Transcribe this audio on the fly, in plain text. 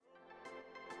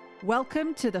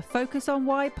Welcome to the Focus on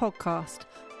Why podcast.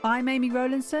 I'm Amy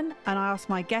Rowlandson and I ask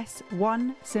my guests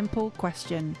one simple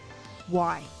question.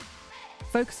 Why?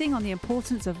 Focusing on the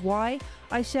importance of why,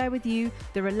 I share with you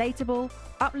the relatable,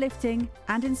 uplifting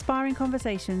and inspiring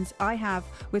conversations I have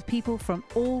with people from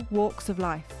all walks of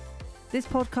life. This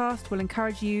podcast will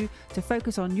encourage you to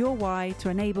focus on your why to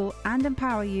enable and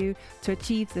empower you to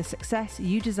achieve the success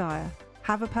you desire.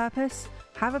 Have a purpose,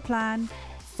 have a plan,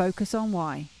 focus on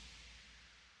why.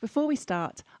 Before we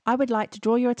start, I would like to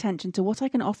draw your attention to what I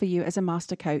can offer you as a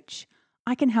master coach.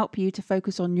 I can help you to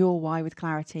focus on your why with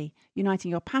clarity, uniting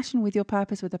your passion with your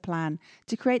purpose with a plan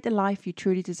to create the life you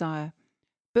truly desire.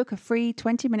 Book a free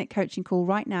 20-minute coaching call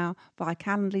right now via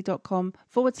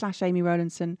calendly.com/Amy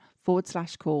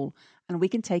Rowlandson/call, and we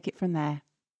can take it from there.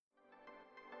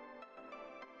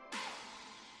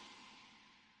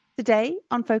 Today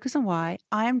on Focus on Why,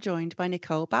 I am joined by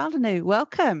Nicole Baldanu.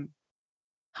 Welcome.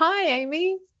 Hi,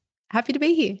 Amy. Happy to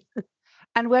be here.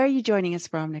 And where are you joining us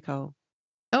from, Nicole?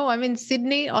 Oh, I'm in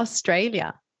Sydney,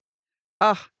 Australia.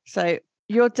 Oh, so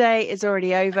your day is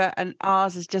already over and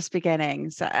ours is just beginning.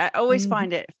 So I always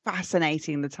find it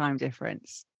fascinating, the time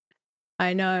difference.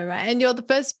 I know, right? And you're the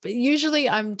first. Usually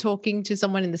I'm talking to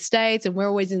someone in the States and we're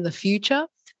always in the future,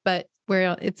 but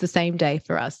it's the same day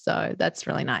for us. So that's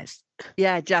really nice.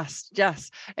 Yeah, just.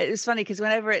 It's funny because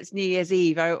whenever it's New Year's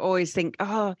Eve, I always think,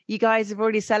 oh, you guys have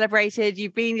already celebrated.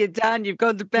 You're done. You've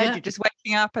gone to bed. You're just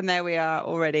waking up. And there we are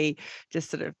already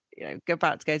just sort of,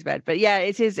 about to go to bed. But yeah,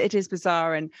 it is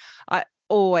bizarre. And I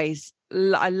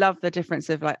love the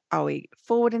difference of like, are we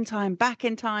forward in time, back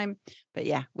in time? But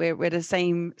yeah, we're the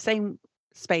same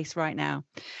space right now.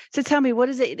 So tell me, what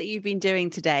is it that you've been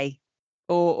doing today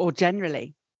or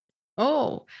generally?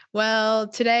 Oh, well,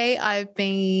 today I've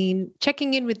been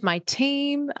checking in with my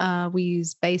team. We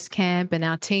use Basecamp and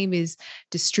our team is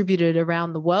distributed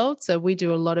around the world. So we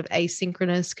do a lot of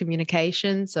asynchronous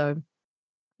communication. So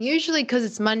usually because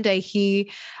it's Monday here,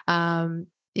 I'm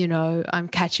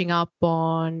catching up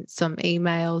on some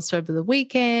emails over the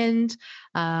weekend.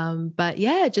 But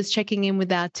yeah, just checking in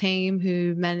with our team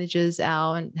who manages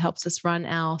and helps us run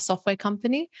our software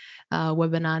company,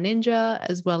 Webinar Ninja,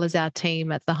 as well as our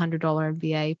team at the $100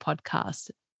 MBA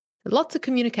podcast. Lots of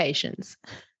communications.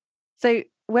 So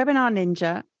Webinar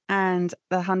Ninja and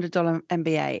the $100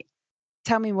 MBA,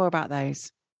 tell me more about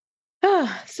those.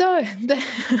 So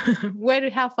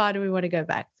how far do we want to go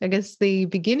back? I guess the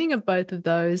beginning of both of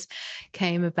those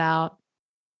came about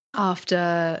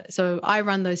so I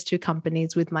run those two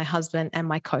companies with my husband and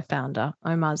my co-founder,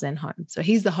 Omar Zenhome. So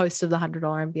he's the host of the $100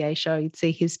 MBA show. You'd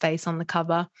see his face on the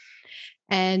cover.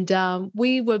 And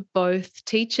we were both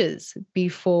teachers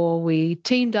before we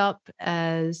teamed up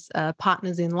as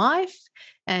partners in life.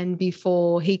 And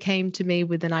before he came to me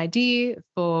with an idea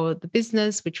for the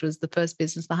business, which was the first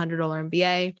business, the $100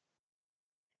 MBA.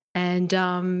 And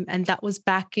that was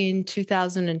back in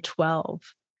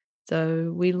 2012.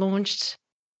 So we launched,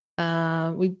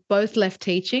 we both left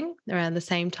teaching around the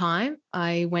same time.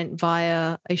 I went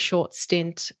via a short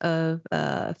stint of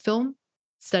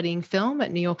studying film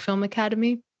at New York Film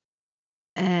Academy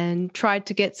and tried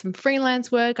to get some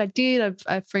freelance work. I did.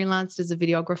 I freelanced as a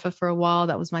videographer for a while.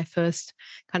 That was my first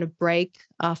kind of break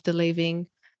after leaving.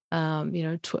 I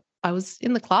was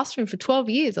in the classroom for 12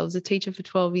 years. I was a teacher for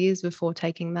 12 years before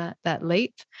taking that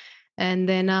leap. And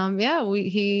then,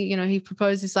 he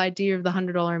proposed this idea of the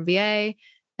 $100 MBA.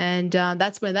 And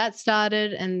that's where that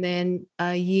started. And then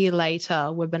a year later,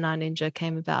 Webinar Ninja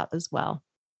came about as well.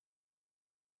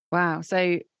 Wow.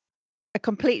 So a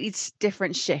completely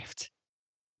different shift.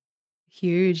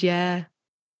 Huge. Yeah.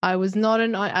 I was not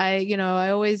I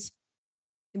always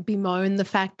bemoan the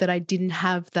fact that I didn't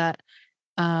have that,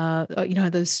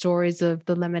 those stories of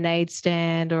the lemonade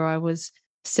stand, or I was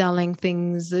selling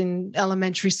things in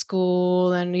elementary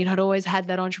school and, I'd always had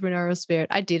that entrepreneurial spirit.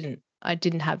 I didn't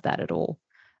have that at all.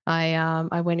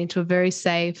 I went into a very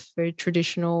safe, very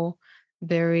traditional,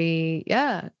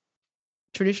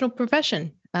 traditional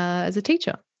profession as a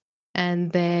teacher.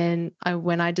 And then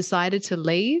when I decided to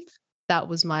leave, that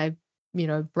was my,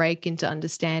 break into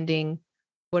understanding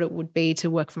what it would be to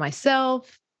work for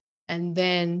myself, and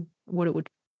then what it would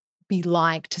be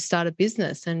like to start a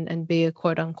business and be a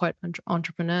quote unquote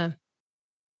entrepreneur.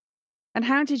 And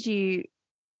how did you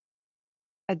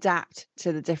adapt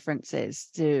to the differences,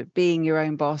 to being your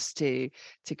own boss, to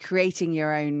creating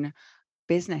your own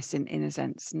business in a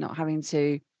sense, not having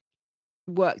to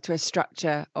work to a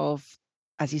structure of,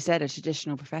 as you said, a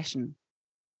traditional profession?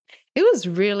 It was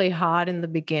really hard in the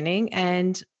beginning.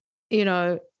 And,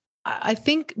 I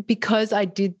think because I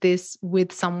did this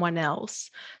with someone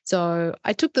else, so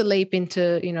I took the leap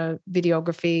into,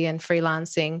 videography and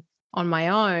freelancing on my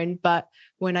own. But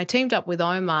when I teamed up with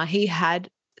Omar, he had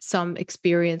some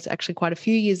experience, actually quite a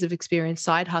few years of experience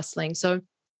side hustling. So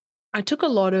I took a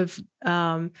lot of,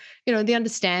 the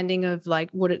understanding of like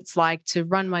what it's like to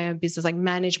run my own business, like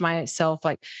manage myself,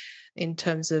 like in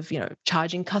terms of,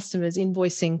 charging customers,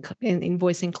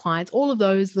 invoicing clients, all of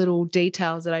those little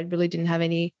details that I really didn't have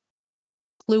any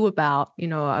clue about.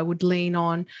 I would lean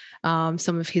on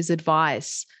some of his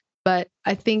advice. But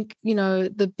I think,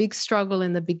 the big struggle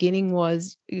in the beginning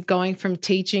was going from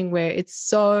teaching where it's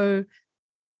so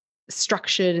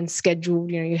structured and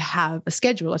scheduled. You have a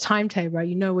schedule, a timetable, right?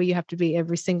 You know where you have to be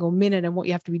every single minute and what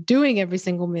you have to be doing every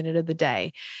single minute of the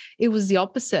day. It was the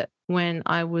opposite when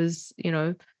I was,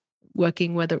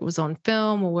 working, whether it was on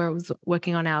film or where it was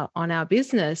working on our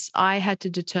business. I had to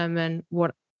determine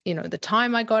what, the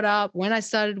time I got up, when I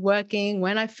started working,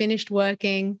 when I finished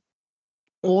working,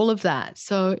 all of that.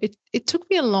 So it took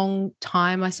me a long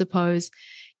time, I suppose,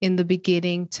 in the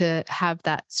beginning to have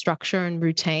that structure and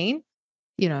routine,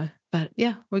 but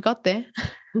yeah, we got there.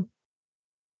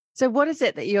 So what is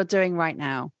it that you're doing right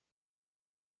now?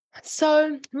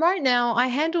 So right now I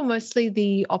handle mostly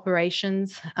the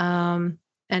operations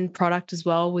and product as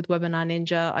well with Webinar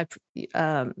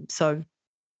Ninja. So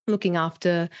looking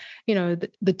after,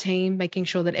 the team, making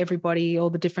sure that everybody, all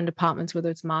the different departments, whether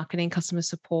it's marketing, customer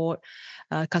support,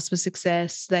 customer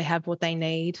success, they have what they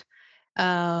need.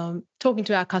 Talking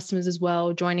to our customers as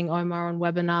well, joining Omar on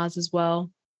webinars as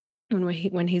well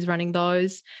when he's running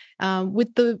those.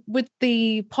 With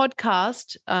the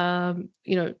podcast,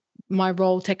 my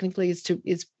role technically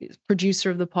is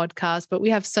producer of the podcast, but we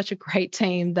have such a great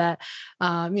team that,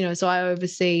 so I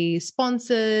oversee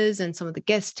sponsors and some of the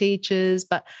guest teachers.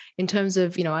 But in terms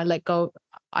of, I let go,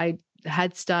 I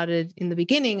had started in the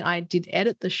beginning, I did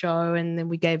edit the show and then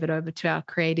we gave it over to our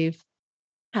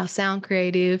sound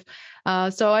creative.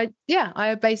 So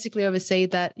I basically oversee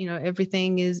that,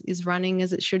 everything is running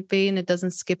as it should be and it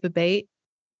doesn't skip a beat,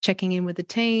 checking in with the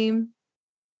team,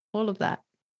 all of that.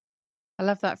 I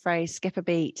love that phrase, skip a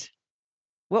beat.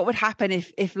 What would happen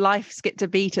if life skipped a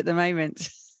beat at the moment?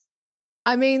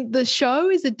 I mean, the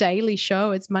show is a daily show.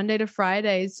 It's Monday to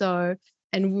Friday. So,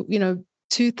 and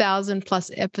 2,000 plus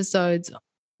episodes,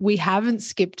 we haven't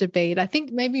skipped a beat. I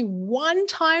think maybe one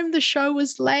time the show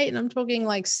was late, and I'm talking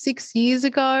like 6 years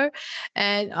ago.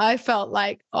 And I felt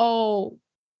like, oh,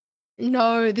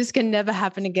 no, this can never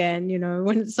happen again,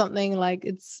 when it's something like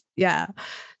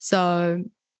So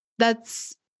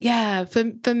that's,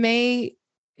 for me,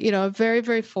 very,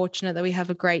 very fortunate that we have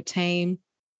a great team.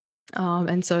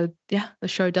 And so, the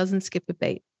show doesn't skip a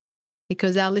beat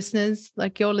because our listeners,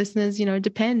 like your listeners,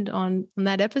 depend on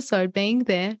that episode being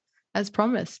there as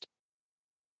promised.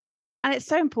 And it's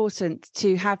so important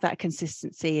to have that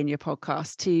consistency in your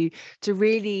podcast to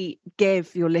really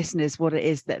give your listeners what it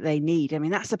is that they need. I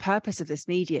mean, that's the purpose of this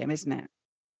medium, isn't it?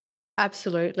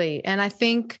 Absolutely. And I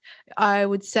think I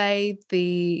would say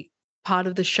the part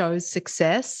of the show's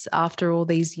success after all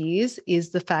these years is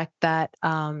the fact that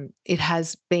it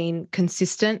has been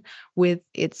consistent with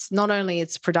not only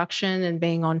its production and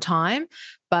being on time,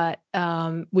 but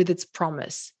with its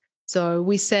promise. So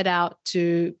we set out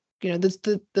to,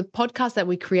 the podcast that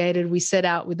we created, we set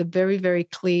out with a very, very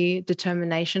clear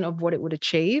determination of what it would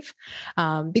achieve.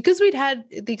 Because we'd had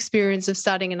the experience of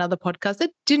starting another podcast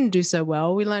that didn't do so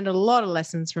well. We learned a lot of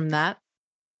lessons from that.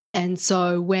 And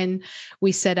so when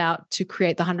we set out to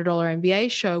create the $100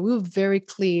 MBA show, we were very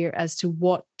clear as to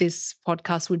what this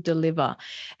podcast would deliver.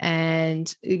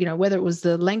 And, whether it was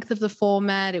the length of the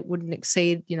format, it wouldn't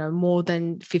exceed, more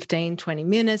than 15, 20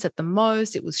 minutes at the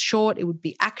most. It was short. It would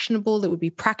be actionable. It would be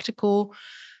practical.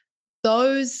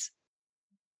 Those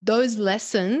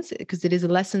lessons, because it is a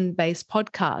lesson-based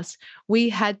podcast, we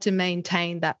had to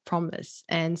maintain that promise.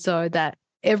 And so that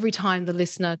every time the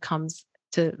listener comes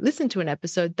to listen to an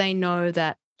episode, they know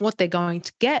that what they're going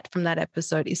to get from that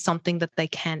episode is something that they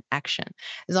can action.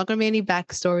 There's not going to be any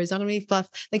backstory. There's not going to be fluff.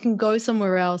 They can go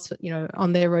somewhere else,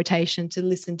 on their rotation to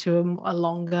listen to a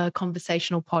longer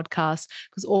conversational podcast,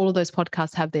 because all of those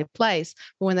podcasts have their place.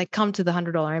 But when they come to the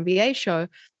 $100 MBA show,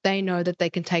 they know that they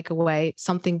can take away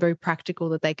something very practical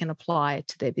that they can apply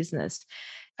to their business.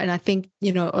 And I think,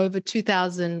 over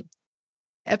 2,000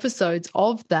 episodes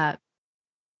of that,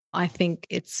 I think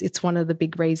it's one of the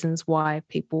big reasons why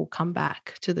people come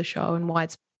back to the show and why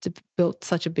it's built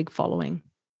such a big following.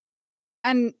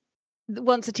 And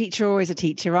once a teacher, always a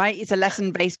teacher, right? It's a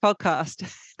lesson-based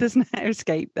podcast. There's no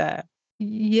escape there.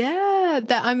 Yeah,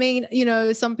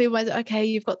 some people might say, okay,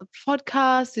 you've got the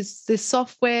podcast, this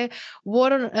software.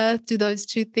 What on earth do those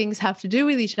two things have to do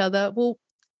with each other? Well,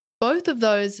 both of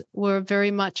those were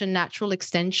very much a natural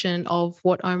extension of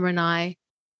what Omar and I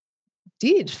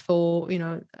did for,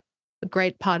 a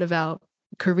great part of our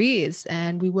careers,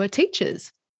 and we were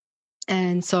teachers.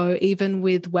 And so even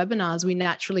with webinars, we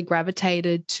naturally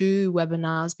gravitated to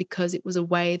webinars because it was a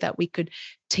way that we could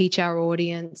teach our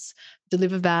audience,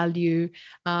 deliver value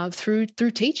through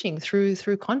teaching,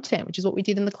 through content, which is what we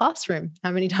did in the classroom. How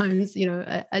many times,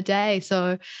 a day?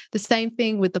 So the same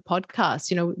thing with the podcast.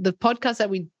 The podcast that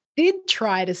we did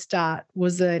try to start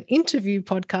was an interview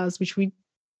podcast, which we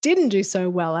didn't do so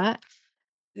well at.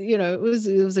 It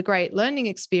was a great learning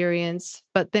experience.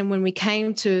 But then when we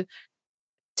came to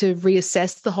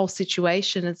reassess the whole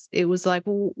situation, it was like,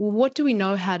 well, what do we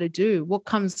know how to do? What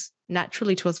comes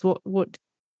naturally to us? What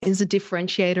is a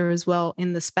differentiator as well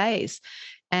in the space?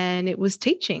 And it was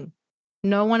teaching.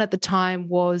 No one at the time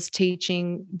was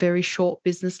teaching very short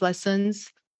business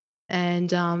lessons,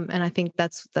 and I think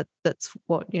that's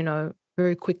what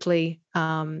very quickly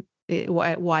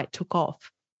why it took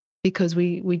off, because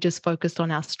we just focused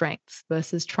on our strengths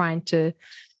versus trying to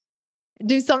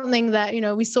do something that,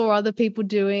 we saw other people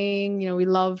doing. We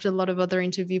loved a lot of other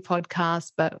interview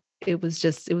podcasts, but it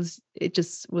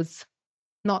just was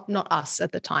not us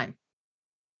at the time.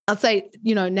 I'll say,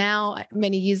 now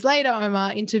many years later,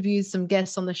 Omar interviews some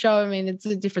guests on the show. I mean, it's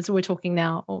a difference. We're talking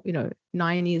now,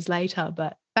 9 years later,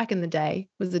 but back in the day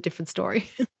was a different story.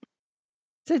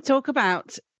 So talk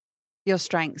about your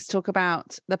strengths, talk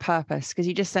about the purpose, because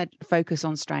you just said focus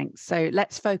on strengths. So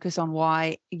let's focus on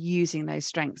why using those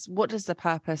strengths. What does the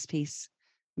purpose piece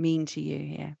mean to you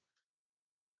here?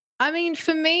 I mean,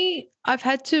 for me, I've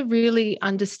had to really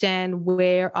understand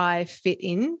where I fit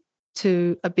in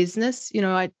to a business.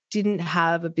 I didn't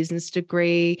have a business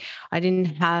degree. I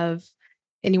didn't have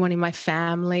anyone in my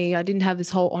family. I didn't have this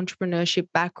whole entrepreneurship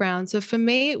background. So for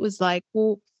me, it was like,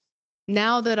 well,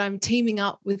 now that I'm teaming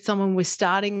up with someone, we're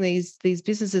starting these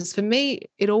businesses. For me,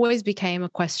 it always became a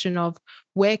question of,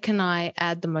 where can I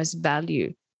add the most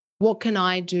value? What can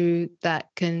I do that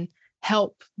can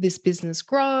help this business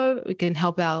grow? We can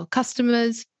help our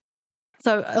customers.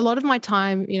 So a lot of my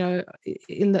time,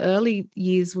 in the early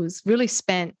years was really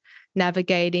spent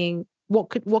navigating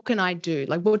what can I do?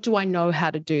 Like, what do I know how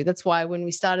to do? That's why when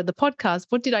we started the podcast,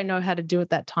 what did I know how to do at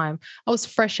that time? I was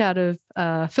fresh out of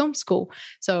film school.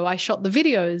 So I shot the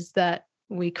videos that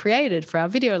we created for our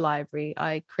video library.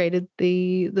 I created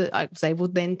I was able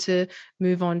then to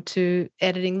move on to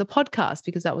editing the podcast,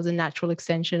 because that was a natural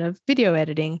extension of video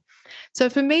editing. So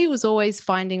for me, it was always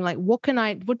finding like, what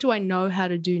do I know how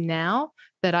to do now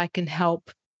that I can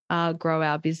help grow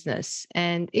our business?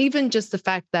 And even just the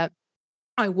fact that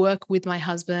I work with my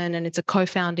husband and it's a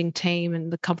co-founding team,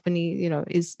 and the company,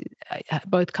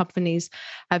 both companies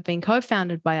have been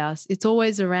co-founded by us. It's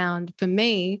always around, for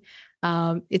me,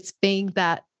 it's being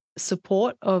that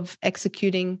support of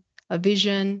executing a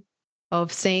vision,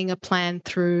 of seeing a plan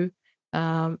through.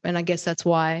 And I guess that's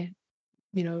why,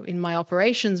 in my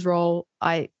operations role,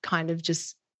 I kind of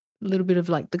just a little bit of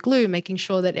like the glue, making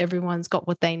sure that everyone's got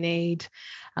what they need,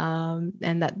 and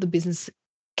that the business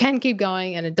can keep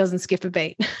going and it doesn't skip a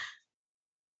beat.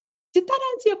 Did that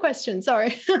answer your question?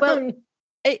 Sorry. Well,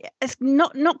 it's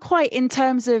not quite in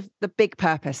terms of the big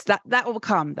purpose. That will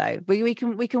come though. We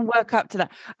can work up to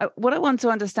that. What I want to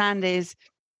understand is,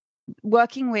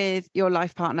 working with your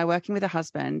life partner, working with a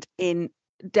husband in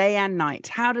day and night.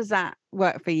 How does that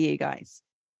work for you guys?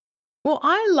 Well,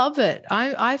 I love it.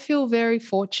 I feel very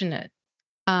fortunate.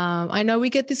 I know we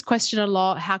get this question a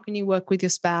lot. How can you work with your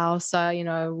spouse?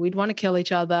 We'd want to kill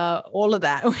each other, all of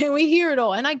that. We hear it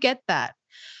all. And I get that.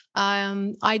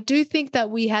 I do think that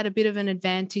we had a bit of an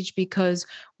advantage because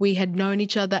we had known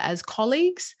each other as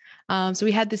colleagues. So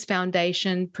we had this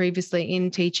foundation previously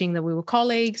in teaching that we were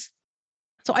colleagues.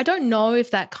 So I don't know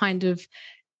if that kind of,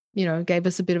 gave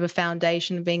us a bit of a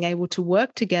foundation of being able to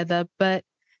work together. But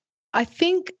I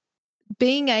think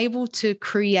being able to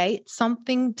create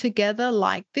something together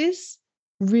like this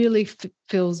really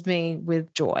fills me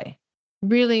with joy,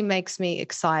 really makes me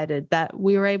excited that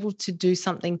we were able to do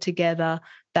something together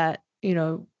that,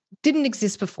 didn't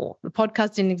exist before. The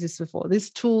podcast didn't exist before. This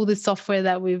tool, this software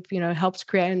that we've, helped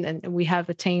create, and we have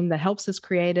a team that helps us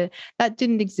create it, that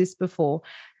didn't exist before.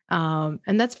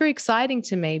 And that's very exciting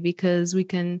to me, because we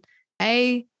can,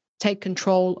 take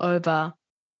control over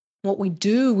what we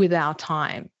do with our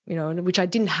time, which I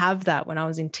didn't have that when I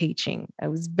was in teaching. It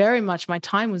was my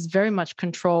time was very much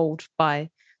controlled by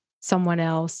someone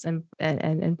else and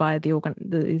by the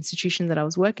institution that I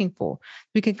was working for.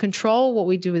 We can control what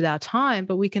we do with our time,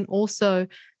 but we can also,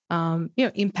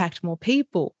 impact more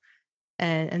people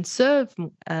and serve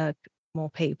more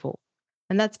people.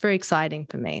 And that's very exciting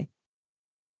for me.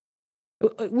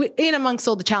 In amongst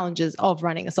all the challenges of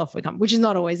running a software company, which is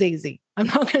not always easy. I'm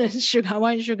not going to I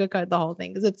won't sugarcoat the whole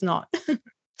thing because it's not.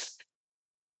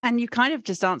 And you kind of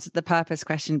just answered the purpose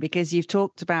question, because you've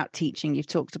talked about teaching, you've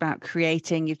talked about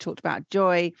creating, you've talked about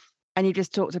joy, and you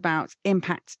just talked about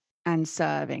impact and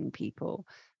serving people.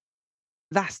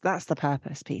 That's the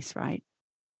purpose piece, right?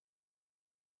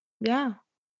 Yeah.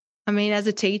 I mean, as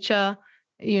a teacher,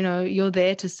 you're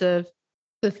there to serve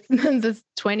the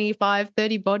 25,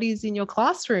 30 bodies in your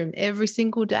classroom every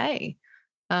single day.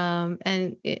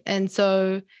 And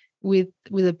so with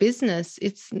a business,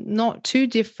 it's not too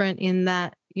different in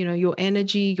that, your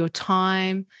energy, your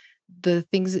time, the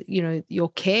things, your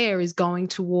care is going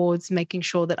towards making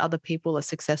sure that other people are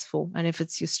successful. And if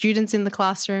it's your students in the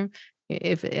classroom,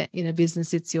 if in a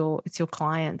business, it's your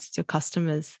clients, it's your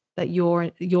customers, that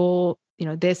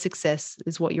their success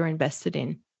is what you're invested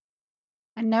in.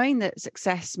 And knowing that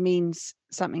success means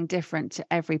something different to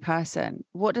every person,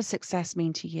 what does success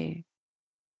mean to you?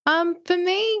 For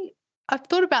me, I've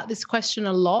thought about this question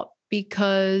a lot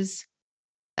because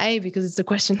it's a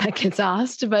question that gets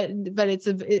asked, but it's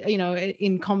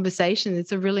in conversation,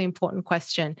 it's a really important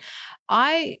question.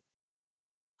 I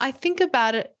think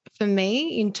about it for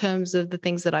me in terms of the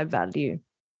things that I value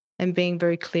and being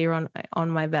very clear on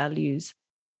my values.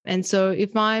 And so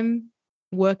if I'm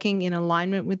working in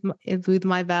alignment with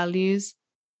my values,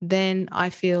 then I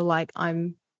feel like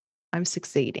I'm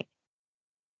succeeding.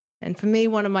 And for me,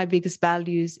 one of my biggest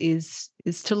values is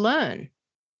to learn,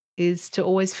 is to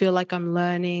always feel like I'm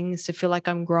learning, is to feel like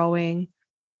I'm growing.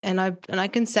 And I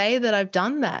can say that I've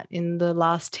done that in the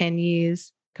last 10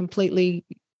 years, completely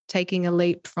taking a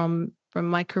leap from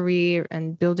my career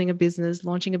and building a business,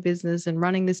 launching a business and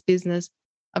running this business.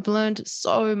 I've learned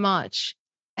so much.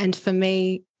 And for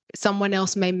me, someone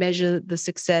else may measure the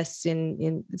success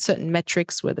in certain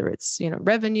metrics, whether it's,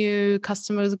 revenue,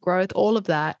 customers, growth, all of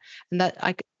that. And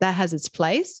that has its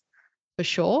place for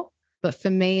sure. But for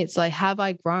me, it's like, have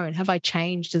I grown? Have I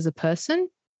changed as a person?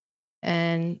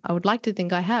 And I would like to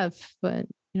think I have, but,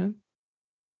 In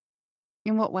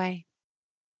what way?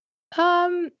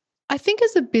 I think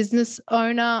as a business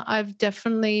owner, I've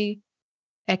definitely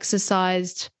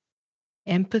exercised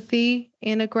empathy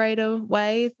in a greater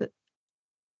way.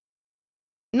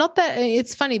 Not that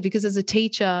it's funny, because as a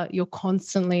teacher, you're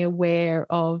constantly aware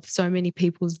of so many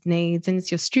people's needs, and it's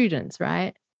your students,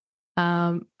 right?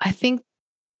 I think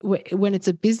when it's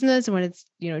a business, when it's,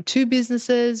 two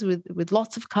businesses with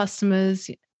lots of customers,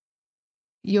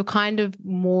 you're kind of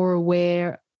more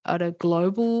aware at a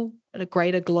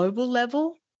greater global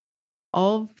level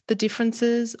of the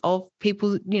differences of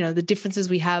people, the differences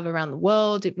we have around the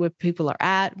world, where people are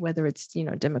at, whether it's,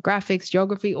 demographics,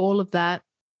 geography, all of that.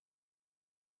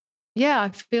 Yeah, I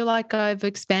feel like I've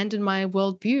expanded my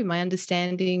worldview, my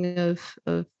understanding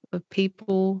of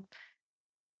people.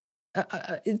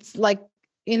 It's like,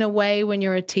 in a way, when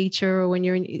you're a teacher or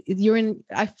when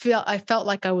I felt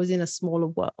like I was in a smaller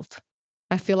world.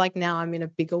 I feel like now I'm in a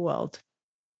bigger world.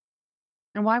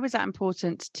 And why was that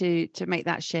important to make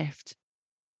that shift?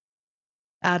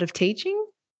 Out of teaching?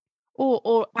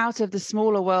 Or out of the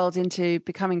smaller world into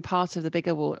becoming part of the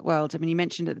bigger world? I mean, you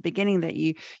mentioned at the beginning that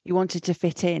you wanted to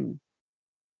fit in.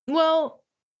 Well,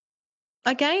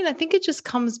 again, I think it just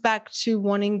comes back to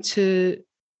wanting to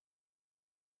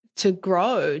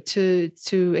grow,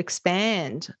 to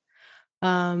expand.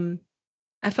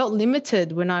 I felt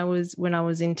limited when I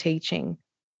was in teaching,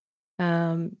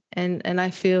 and I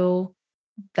feel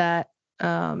that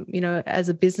as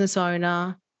a business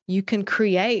owner, you can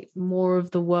create more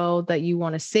of the world that you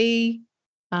want to see,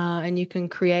 and you can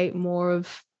create more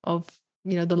of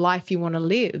the life you want to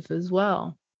live as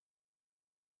well.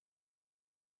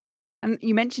 And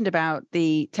you mentioned about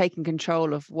the taking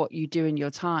control of what you do in your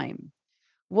time.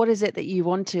 What is it that you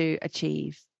want to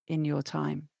achieve in your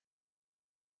time?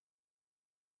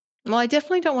 Well, I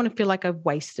definitely don't want to feel like I've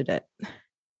wasted it.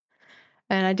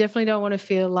 And I definitely don't want to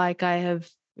feel like I have,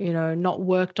 not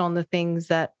worked on the things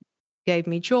that gave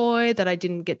me joy, that I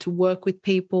didn't get to work with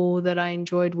people that I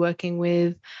enjoyed working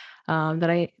with, that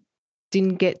I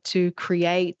didn't get to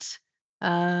create,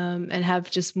 and have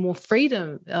just more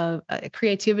freedom.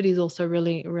 Creativity is also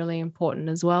really, really important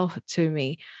as well to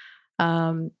me.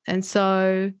 And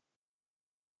so,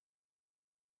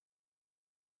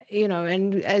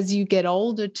 and as you get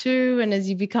older too, and as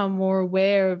you become more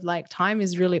aware of, like, time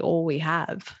is really all we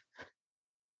have.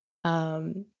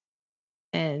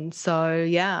 And so,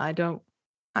 yeah,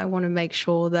 I want to make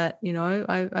sure that,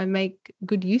 I make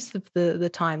good use of the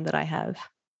time that I have.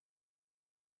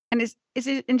 And it's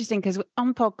interesting because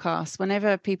on podcasts,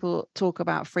 whenever people talk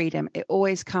about freedom, it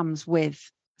always comes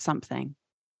with something.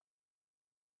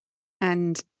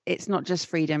 And it's not just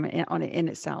freedom in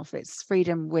itself, it's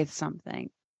freedom with something.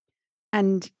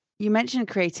 And you mentioned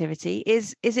creativity.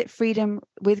 Is it freedom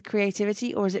with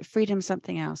creativity, or is it freedom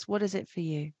something else? What is it for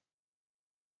you?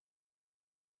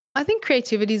 I think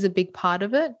creativity is a big part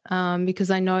of it, because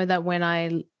I know that when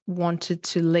I wanted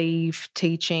to leave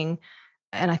teaching,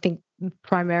 and I think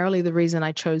primarily the reason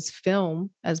I chose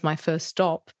film as my first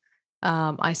stop,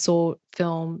 I saw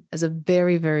film as a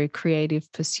very, very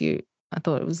creative pursuit. I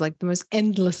thought it was like the most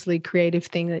endlessly creative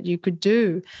thing that you could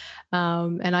do.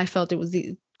 And I felt it was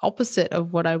the opposite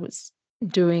of what I was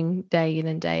doing day in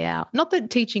and day out. Not that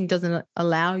teaching doesn't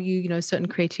allow you, certain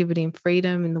creativity and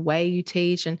freedom in the way you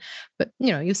teach, but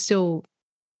you're still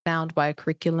bound by a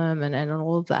curriculum and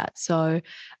all of that. So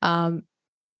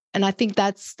and I think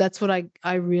that's what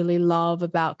I really love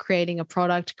about creating a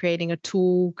product, creating a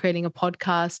tool, creating a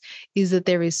podcast, is that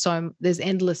there's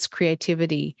endless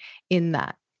creativity in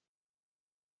that.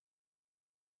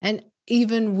 And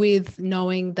even with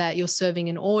knowing that you're serving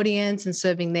an audience and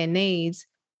serving their needs,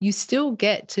 you still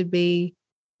get to be,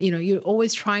 you're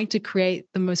always trying to create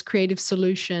the most creative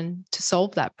solution to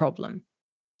solve that problem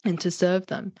and to serve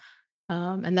them.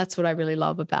 And that's what I really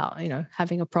love about,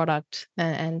 having a product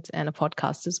and a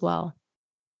podcast as well.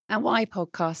 And why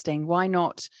podcasting? Why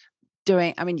not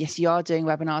doing, I mean, yes, you are doing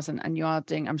webinars and you are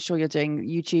doing, I'm sure you're doing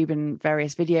YouTube and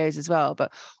various videos as well,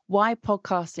 but why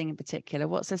podcasting in particular?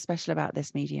 What's so special about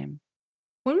this medium?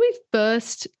 When we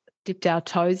first dipped our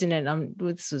toes in it,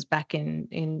 this was back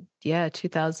in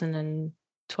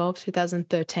 2012,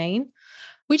 2013.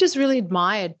 We just really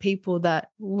admired people that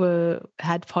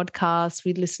had podcasts.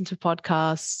 We'd listen to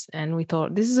podcasts and we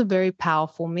thought, this is a very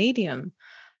powerful medium.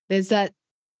 There's that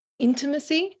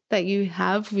intimacy that you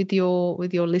have with your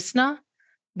listener,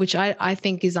 which I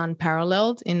think is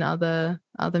unparalleled in other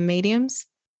mediums.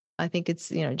 I think it's,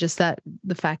 just that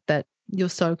the fact that you're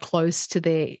so close to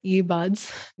their earbuds,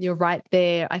 you're right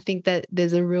there. I think that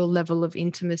there's a real level of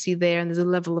intimacy there and there's a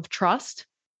level of trust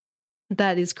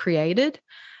that is created.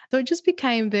 So it just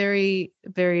became very,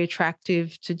 very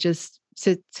attractive to just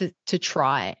to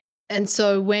try. And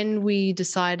so when we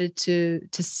decided to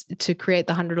create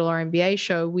the $100 MBA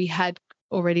show, we had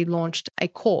already launched a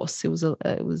course. It was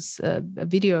a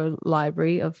video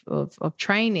library of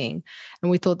training, and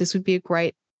we thought this would be a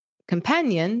great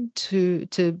companion to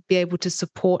be able to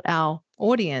support our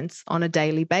audience on a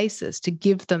daily basis, to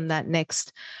give them that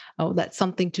that's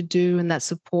something to do and that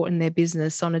support in their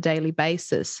business on a daily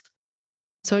basis.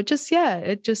 So it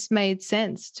just made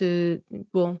sense to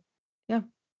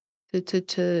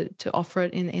offer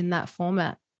it in that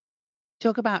format.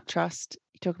 Talk about trust,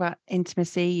 you talk about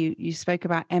intimacy, you spoke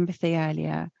about empathy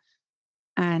earlier,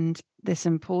 and this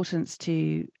importance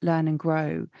to learn and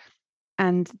grow,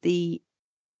 and the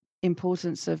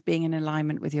importance of being in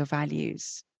alignment with your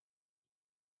values.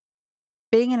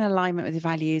 Being in alignment with your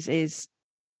values is,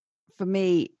 for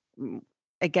me,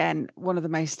 again, one of the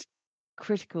most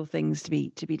critical things to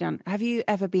be done. Have you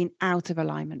ever been out of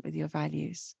alignment with your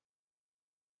values?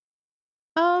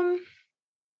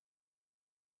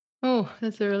 Oh,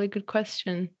 that's a really good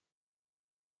question.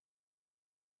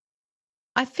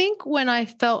 I think when I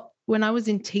was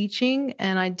in teaching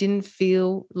and I didn't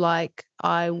feel like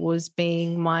I was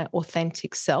being my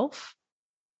authentic self,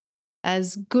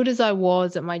 as good as I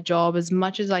was at my job, as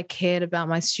much as I cared about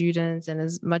my students and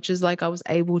as much as I was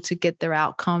able to get their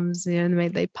outcomes,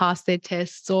 they passed their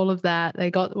tests, all of that, they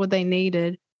got what they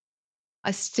needed, I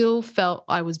still felt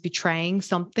I was betraying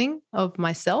something of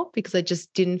myself because I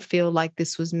just didn't feel like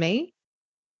this was me.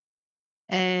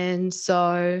 And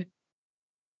so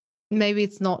maybe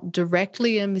it's not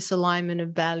directly a misalignment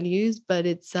of values, but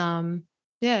it's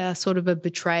sort of a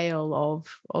betrayal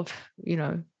of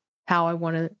how I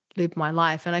want to live my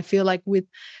life. And I feel like with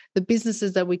the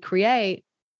businesses that we create,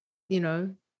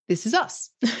 this is us.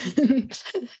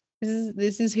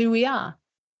 this is who we are.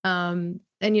 And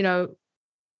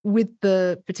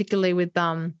particularly with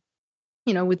Webinar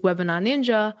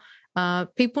Ninja,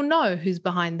 people know who's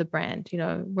behind the brand.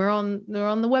 We're on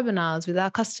the webinars with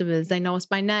our customers. They know us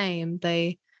by name.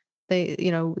 They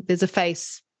there's a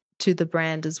face to the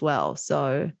brand as well.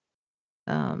 So,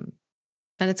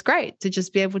 and it's great to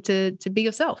just be able to be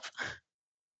yourself.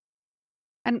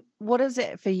 And what is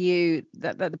it for you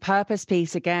that the purpose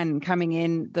piece, again, coming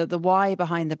in, the why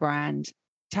behind the brand?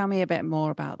 Tell me a bit more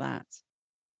about that.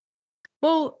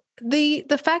 Well,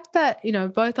 the fact that,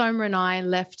 both Omar and I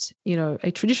left,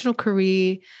 a traditional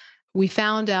career, we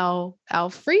found our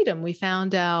freedom, we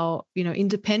found our,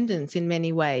 independence in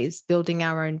many ways, building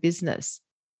our own business.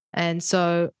 And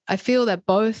so I feel that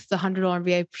both the $100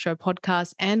 MBA Show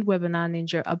podcast and Webinar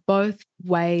Ninja are both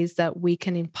ways that we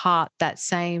can impart that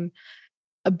same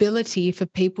ability for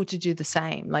people to do the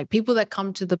same. Like people that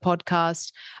come to the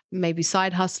podcast, maybe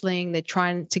side hustling, they're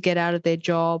trying to get out of their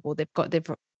job, or they've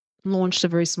launched a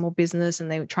very small business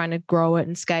and they were trying to grow it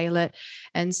and scale it.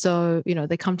 And so,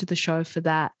 they come to the show for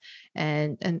that.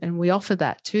 And we offer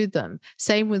that to them.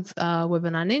 Same with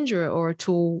Webinar Ninja, or a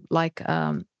tool like,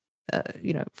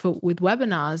 with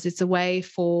webinars. It's a way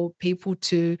for people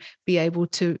to be able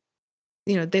to,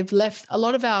 they've left, a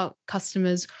lot of our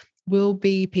customers will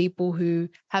be people who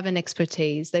have an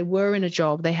expertise. They were in a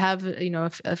job, they have,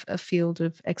 a field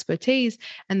of expertise,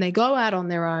 and they go out on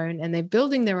their own and they're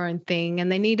building their own thing, and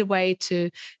they need a way to,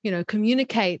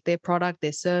 communicate their product,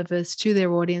 their service to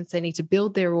their audience. They need to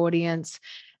build their audience.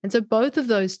 And so both of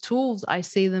those tools, I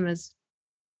see them as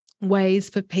ways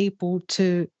for people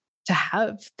to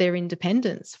have their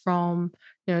independence from,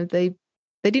 they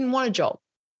didn't want a job.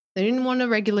 They didn't want a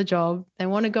regular job. They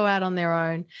want to go out on their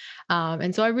own.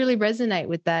 And so I really resonate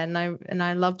with that. And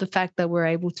I love the fact that we're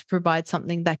able to provide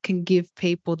something that can give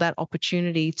people that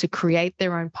opportunity to create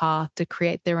their own path, to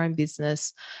create their own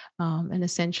business, and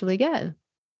essentially,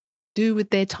 do with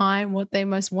their time what they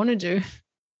most want to do.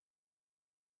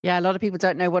 Yeah, a lot of people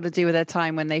don't know what to do with their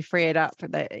time when they free it up.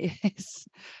 It's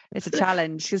a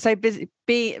challenge. You're so busy,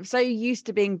 so used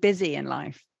to being busy in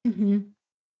life. Mm-hmm.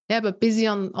 Yeah, but busy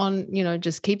on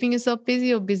just keeping yourself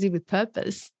busy, or busy with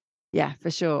purpose. Yeah, for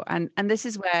sure. And this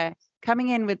is where coming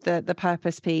in with the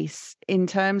purpose piece, in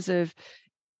terms of,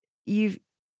 you've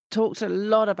talked a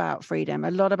lot about freedom, a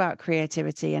lot about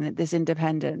creativity, and this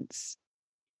independence.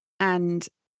 And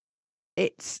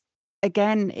it's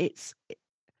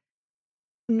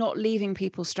not leaving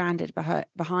people stranded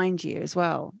behind you as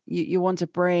well. You want to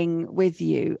bring with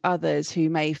you others who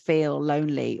may feel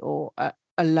lonely or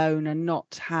alone and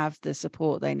not have the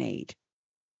support they need.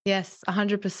 Yes,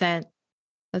 100%.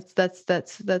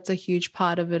 That's a huge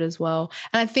part of it as well.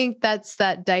 And I think that's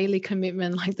that daily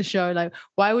commitment, like the show. Like,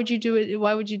 why would you do it?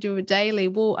 Why would you do it daily?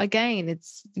 Well, again,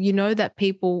 it's, that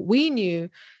we knew,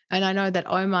 and I know that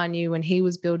Omar knew when he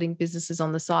was building businesses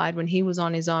on the side, when he was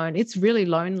on his own, it's really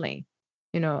lonely.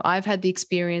 I've had the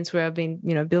experience where I've been,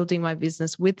 building my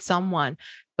business with someone,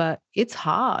 but it's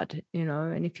hard,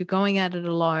 and if you're going at it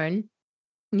alone,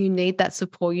 you need that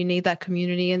support, you need that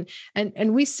community.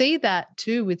 And we see that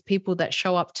too with people that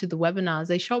show up to the webinars.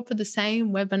 They show up for the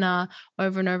same webinar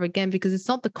over and over again, because it's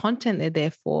not the content they're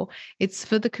there for, it's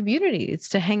for the community. It's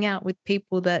to hang out with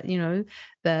people that,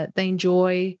 that they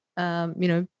enjoy,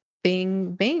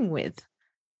 being with.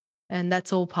 And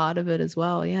that's all part of it as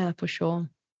well. Yeah, for sure.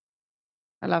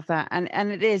 I love that.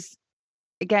 And it is,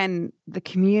 again, the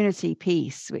community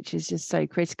piece, which is just so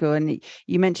critical. And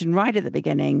you mentioned right at the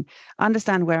beginning,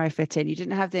 understand where I fit in. You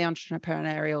didn't have the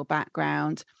entrepreneurial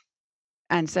background.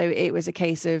 And so it was a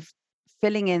case of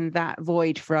filling in that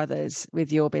void for others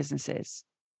with your businesses.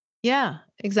 Yeah,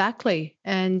 exactly.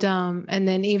 And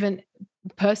then even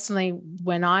personally,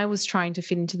 when I was trying to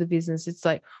fit into the business, it's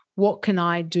like, what can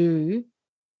I do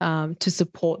to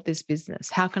support this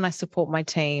business? How can I support my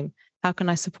team? How can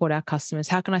I support our customers?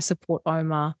 How can I support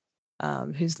Omar,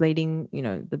 who's leading,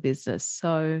 the business?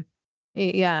 So,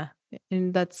 yeah,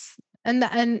 and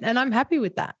I'm happy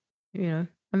with that.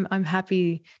 I'm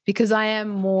happy because I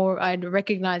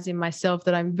recognize in myself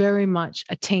that I'm very much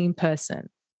a team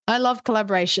person. I love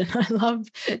collaboration. I love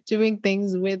doing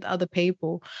things with other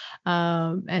people,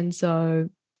 and so,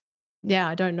 yeah,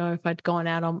 I don't know if I'd gone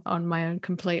out on my own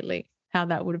completely, how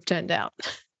that would have turned out.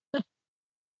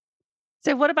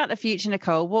 So what about the future,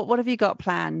 Nicole? What have you got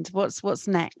planned? What's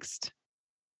next?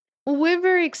 Well, we're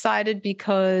very excited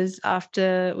because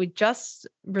after we just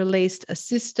released a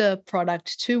sister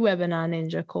product to Webinar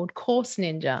Ninja called Course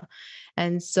Ninja.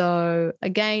 And so,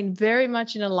 again, very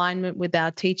much in alignment with our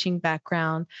teaching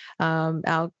background.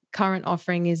 Our current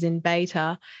offering is in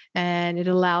beta, and it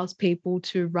allows people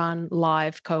to run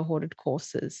live cohorted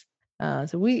courses.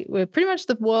 So we're pretty much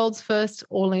the world's first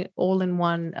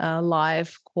all-in-one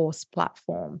live course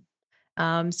platform.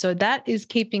 So that is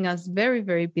keeping us very,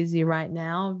 very busy right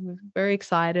now. We're very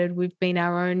excited. We've been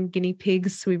our own guinea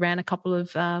pigs. We ran a couple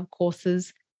of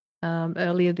courses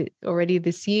already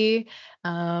this year,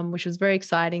 which was very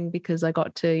exciting because I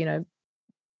got to,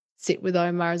 sit with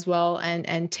Omar as well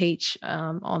and teach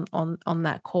on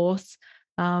that course.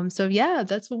 So yeah,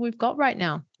 that's what we've got right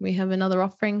now. We have another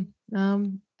offering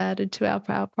added to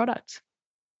our product.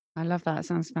 I love that. It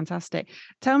sounds fantastic.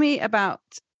 Tell me about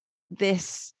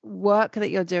this work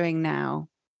that you're doing now,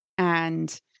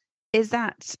 and is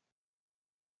that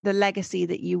the legacy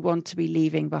that you want to be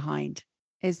leaving behind?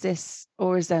 Is this,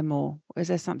 or is there more? Or is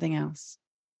there something else?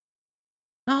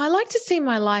 I like to see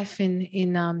my life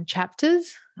in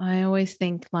chapters. I always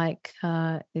think like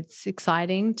it's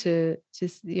exciting to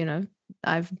just,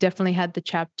 I've definitely had the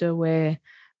chapter where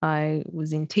I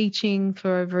was in teaching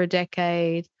for over a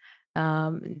decade,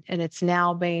 and it's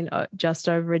now been just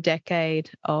over a decade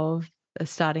of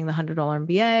starting the $100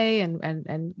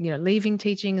 MBA and leaving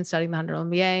teaching and starting the $100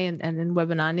 MBA and then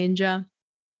Webinar Ninja.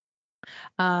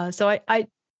 So I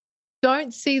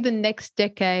don't see the next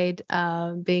decade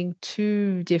being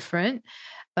too different,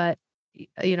 but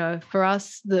for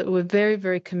us, that we're very,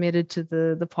 very committed to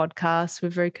the podcast. We're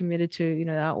very committed to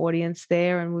our audience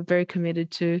there, and we're very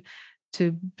committed to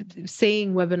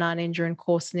seeing Webinar Ninja and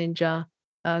Course Ninja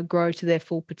grow to their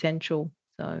full potential.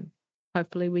 So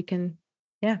hopefully we can,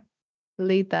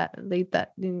 lead that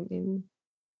in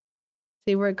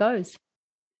see where it goes.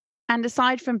 And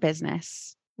aside from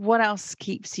business, what else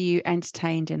keeps you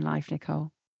entertained in life,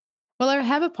 Nicole? Well, I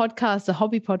have a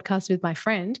hobby podcast with my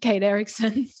friend, Kate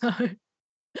Erickson. So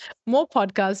more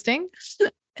podcasting.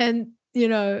 And,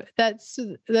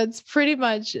 that's pretty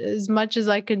much as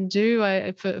I can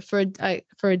do. For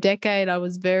a decade, I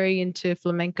was very into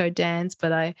flamenco dance,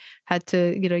 but I had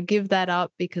to, give that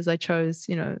up because I chose,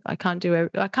 I can't do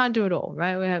it all,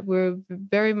 right? I'm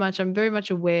very much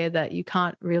aware that you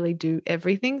can't really do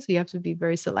everything. So you have to be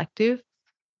very selective.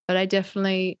 But I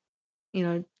definitely,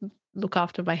 look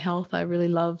after my health. I really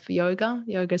love yoga.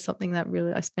 Yoga is something that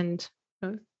really I spend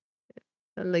at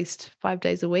least 5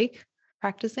 days a week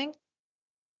practicing,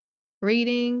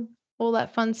 reading, all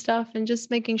that fun stuff, and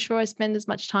just making sure I spend as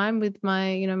much time with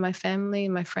my, my family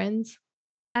and my friends.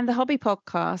 And the hobby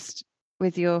podcast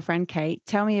with your friend Kate,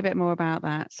 tell me a bit more about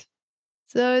that.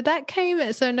 So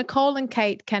Nicole and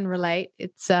Kate can relate.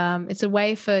 It's a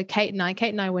way for Kate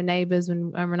and I were neighbors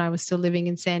when I was still living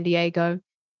in San Diego.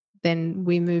 Then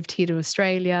we moved here to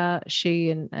Australia. She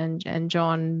and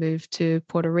John moved to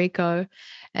Puerto Rico,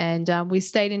 and we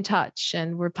stayed in touch.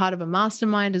 And we're part of a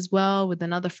mastermind as well with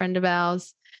another friend of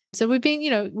ours. So we've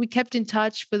been, we kept in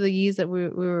touch for the years that we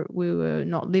were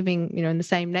not living, in the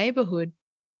same neighborhood.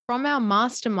 From our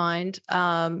mastermind,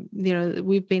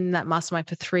 we've been in that mastermind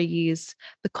for 3 years.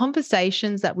 The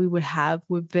conversations that we would have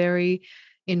were very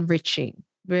enriching,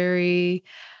 very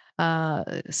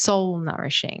soul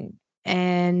nourishing.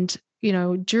 And,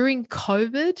 during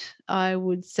COVID, I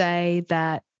would say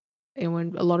that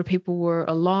when a lot of people were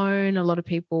alone, a lot of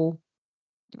people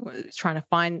were trying to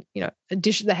find,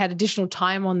 they had additional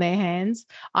time on their hands.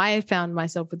 I found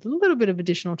myself with a little bit of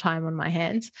additional time on my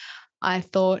hands. I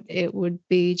thought it would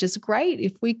be just great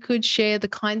if we could share the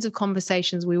kinds of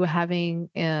conversations we were having,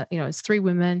 as 3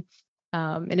 women.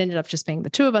 It ended up just being the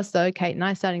 2 of us, though, Kate and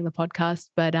I starting the podcast.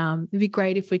 But it'd be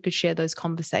great if we could share those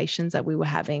conversations that we were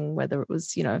having, whether it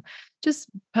was, just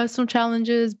personal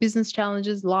challenges, business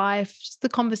challenges, life, just the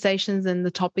conversations and the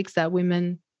topics that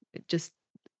women just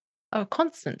are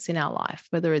constants in our life,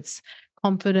 whether it's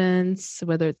confidence,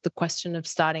 whether it's the question of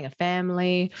starting a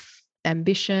family,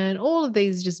 ambition, all of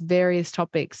these just various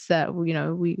topics that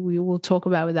we will talk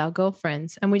about with our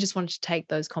girlfriends. And we just wanted to take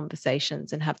those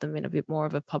conversations and have them in a bit more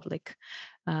of a public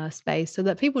space, so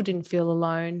that people didn't feel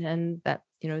alone, and that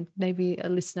maybe a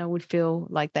listener would feel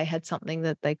like they had something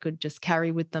that they could just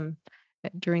carry with them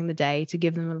during the day to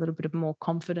give them a little bit of more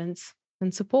confidence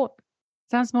and support.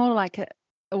 Sounds more like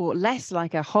or less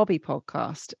like a hobby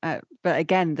podcast, but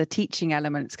again, the teaching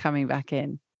elements coming back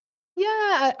in.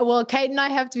 Yeah, well, Kate and I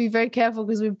have to be very careful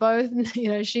because we both,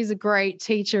 she's a great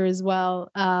teacher as well.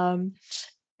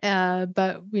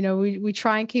 But we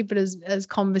try and keep it as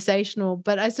conversational.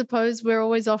 But I suppose we're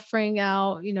always offering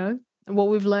our, what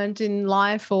we've learned in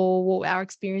life or what our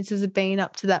experiences have been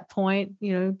up to that point,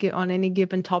 get on any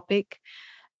given topic.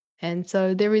 And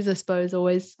so there is, I suppose,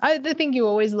 always, I think you're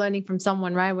always learning from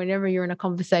someone, right? Whenever you're in a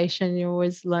conversation, you're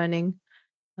always learning.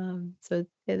 So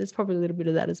yeah, there's probably a little bit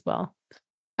of that as well.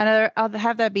 And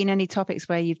have there been any topics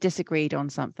where you've disagreed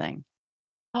on something?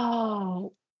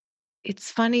 Oh, it's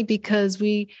funny because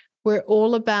we're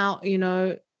all about,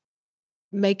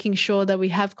 making sure that we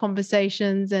have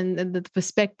conversations and the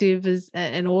perspective is,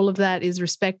 and all of that is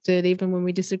respected, even when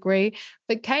we disagree.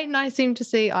 But Kate and I seem to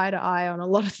see eye to eye on a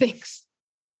lot of things.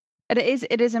 And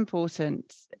it is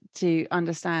important to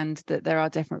understand that there are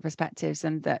different perspectives,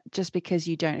 and that just because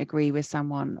you don't agree with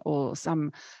someone or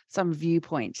some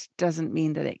viewpoint doesn't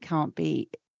mean that it can't be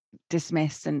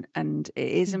dismissed. And it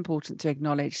is important to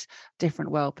acknowledge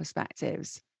different world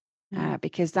perspectives,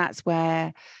 because that's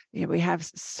where we have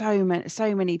so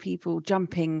many people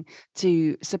jumping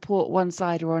to support one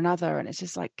side or another, and it's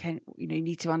just like, you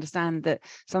need to understand that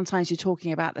sometimes you're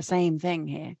talking about the same thing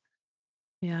here.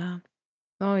 Yeah.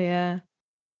 Oh, yeah.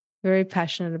 Very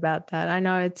passionate about that. I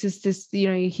know it's just this,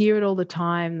 you hear it all the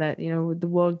time that, the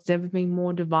world's never been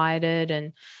more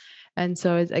divided. And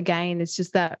so it's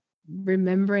just that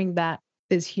remembering that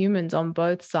there's humans on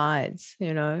both sides,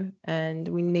 and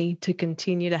we need to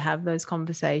continue to have those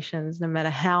conversations no matter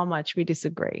how much we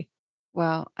disagree.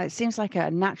 Well, it seems like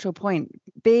a natural point.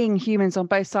 Being humans on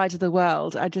both sides of the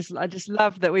world, I just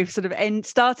love that we've sort of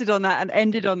started on that and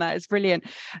ended on that. It's brilliant.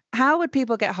 How would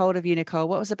people get hold of you, Nicole?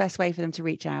 What was the best way for them to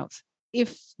reach out?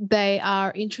 If they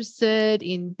are interested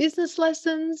in business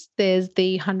lessons, there's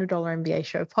the $100 MBA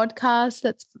Show podcast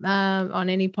that's on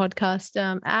any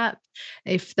podcast app.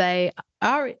 If they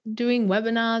are doing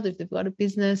webinars, if they've got a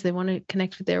business, they want to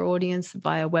connect with their audience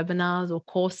via webinars or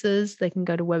courses, they can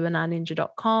go to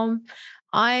webinarninja.com.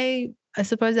 I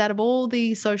suppose out of all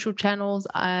the social channels,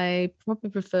 I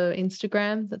probably prefer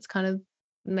Instagram. That's kind of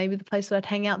maybe the place that I'd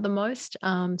hang out the most.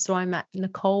 So I'm at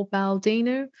Nicole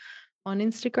Baldino on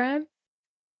Instagram.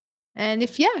 And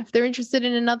if they're interested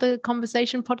in another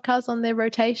conversation podcast on their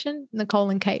rotation, Nicole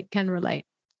and Kate can relate.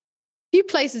 A few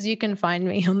places you can find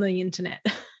me on the internet.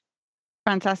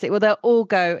 Fantastic. Well, they'll all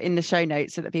go in the show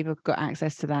notes so that people have got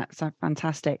access to that. So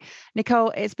fantastic.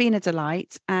 Nicole, it's been a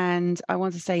delight. And I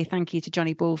want to say thank you to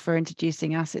Johnny Ball for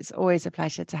introducing us. It's always a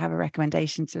pleasure to have a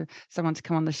recommendation to someone to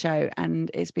come on the show.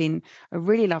 And it's been a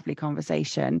really lovely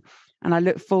conversation. And I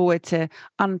look forward to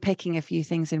unpicking a few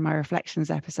things in my reflections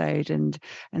episode. And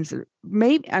so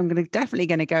maybe I'm definitely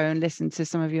going to go and listen to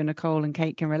some of your Nicole and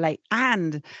Kate Can Relate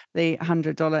and the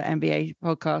 $100 MBA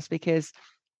podcast, because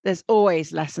there's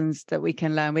always lessons that we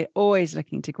can learn. We're always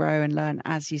looking to grow and learn,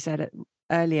 as you said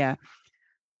earlier.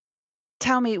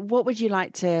 Tell me, what would you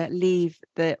like to leave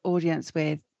the audience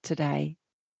with today?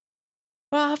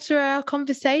 Well, after our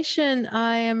conversation,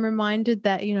 I am reminded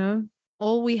that,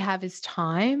 all we have is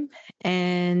time,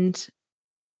 and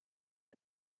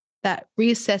that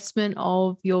reassessment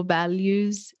of your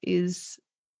values is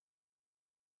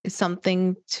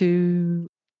something to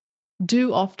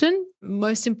do often,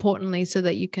 most importantly, so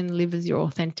that you can live as your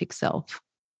authentic self.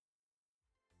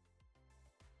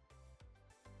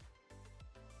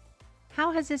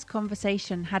 How has this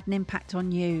conversation had an impact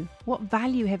on you? What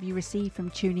value have you received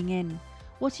from tuning in?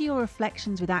 What are your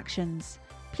reflections with actions?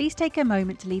 Please take a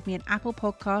moment to leave me an Apple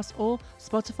Podcast or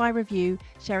Spotify review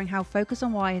sharing how Focus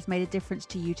on Why has made a difference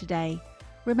to you today.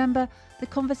 Remember, the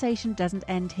conversation doesn't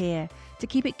end here. To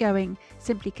keep it going,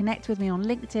 simply connect with me on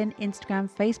LinkedIn,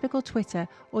 Instagram, Facebook or Twitter,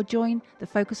 or join the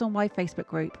Focus on Why Facebook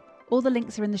group. All the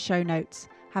links are in the show notes.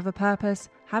 Have a purpose,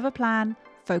 have a plan,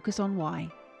 focus on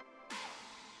why.